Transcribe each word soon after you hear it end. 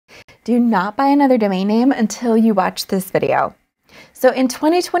do not buy another domain name until you watch this video. So in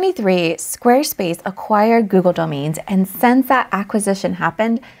 2023, Squarespace acquired Google Domains, and since that acquisition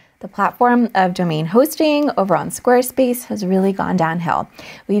happened, the platform of domain hosting over on Squarespace has really gone downhill.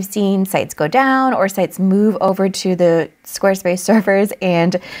 We've seen sites go down or sites move over to the Squarespace servers,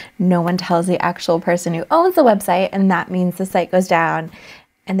 and no one tells the actual person who owns the website, and that means the site goes down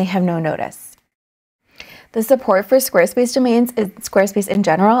and they have no notice. The support for Squarespace domains, Squarespace in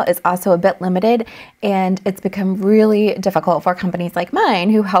general, is also a bit limited, and it's become really difficult for companies like mine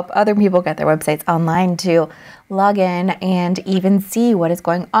who help other people get their websites online to log in and even see what is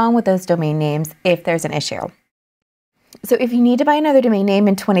going on with those domain names if there's an issue. So if you need to buy another domain name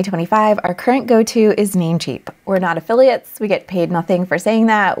in 2025, our current go-to is Namecheap. We're not affiliates. We get paid nothing for saying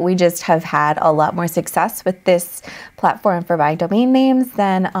that. We just have had a lot more success with this platform for buying domain names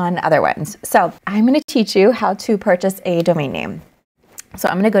than on other ones. So I'm going to teach you how to purchase a domain name. So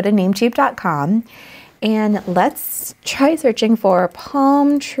I'm going to go to namecheap.com, and let's try searching for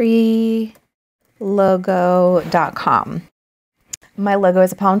palmtreelogo.com. My logo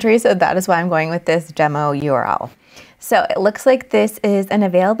is a palm tree, so that is why I'm going with this demo URL. So it looks like this is an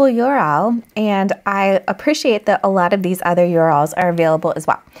available URL, and I appreciate that a lot of these other URLs are available as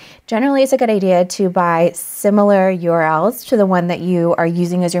well. Generally, it's a good idea to buy similar URLs to the one that you are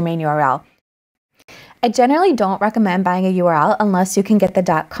using as your main URL. I generally don't recommend buying a URL unless you can get the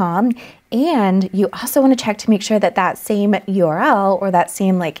 .com, and you also want to check to make sure that that same URL or that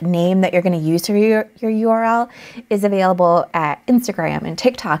same name that you're going to use for your URL is available at Instagram and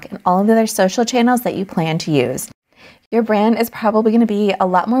TikTok and all of the other social channels that you plan to use. Your brand is probably going to be a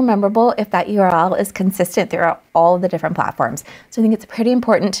lot more memorable if that URL is consistent throughout all of the different platforms. So I think it's pretty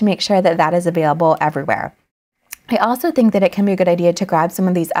important to make sure that that is available everywhere. I also think that it can be a good idea to grab some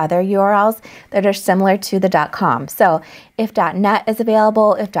of these other URLs that are similar to the .com. So if .net is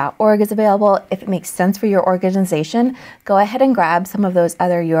available, if .org is available, if it makes sense for your organization, go ahead and grab some of those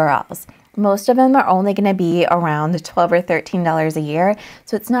other URLs. Most of them are only going to be around $12 or $13 a year,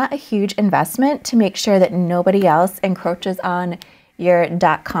 so it's not a huge investment to make sure that nobody else encroaches on your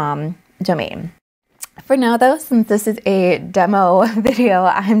 .com domain. For now though, since this is a demo video,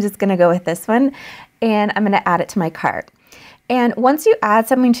 I'm just going to go with this one, and I'm going to add it to my cart. And once you add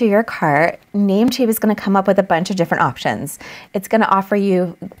something to your cart, Namecheap is going to come up with a bunch of different options. It's going to offer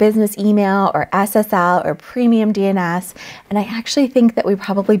you business email or SSL or premium DNS, and I actually think that we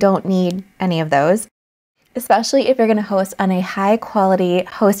probably don't need any of those, especially if you're going to host on a high quality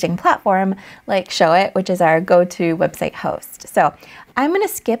hosting platform like Showit, which is our go-to website host. So I'm going to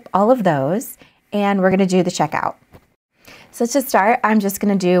skip all of those, and we're going to do the checkout. So to start, I'm just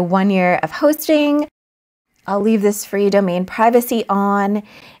going to do 1 year of hosting. I'll leave this free domain privacy on,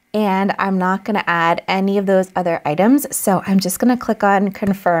 and I'm not going to add any of those other items. So I'm just going to click on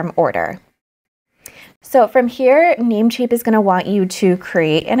confirm order. So from here, Namecheap is going to want you to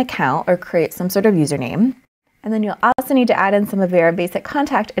create an account or create some sort of username. And then you'll also need to add in some of your basic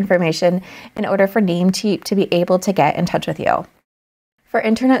contact information in order for Namecheap to be able to get in touch with you. For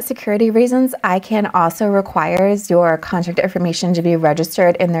internet security reasons, ICANN also requires your contact information to be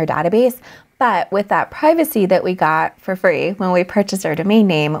registered in their database, but with that privacy that we got for free when we purchased our domain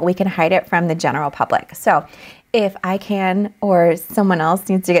name, we can hide it from the general public. So if ICANN or someone else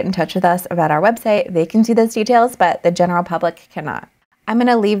needs to get in touch with us about our website, they can see those details, but the general public cannot. I'm going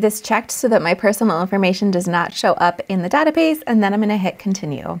to leave this checked so that my personal information does not show up in the database, and then I'm going to hit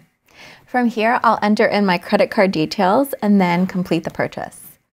continue. From here, I'll enter in my credit card details and then complete the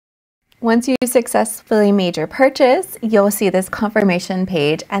purchase. Once you successfully made your purchase, you'll see this confirmation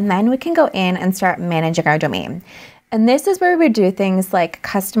page, and then we can go in and start managing our domain. And this is where we do things like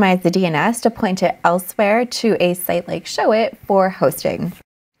customize the DNS to point it elsewhere to a site like Showit for hosting.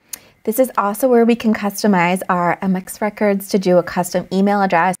 This is also where we can customize our MX records to do a custom email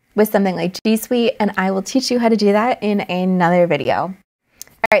address with something like G Suite, and I will teach you how to do that in another video.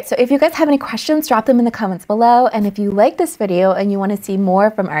 All right, so if you guys have any questions, drop them in the comments below. And if you like this video and you want to see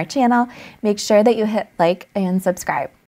more from our channel, make sure that you hit like and subscribe.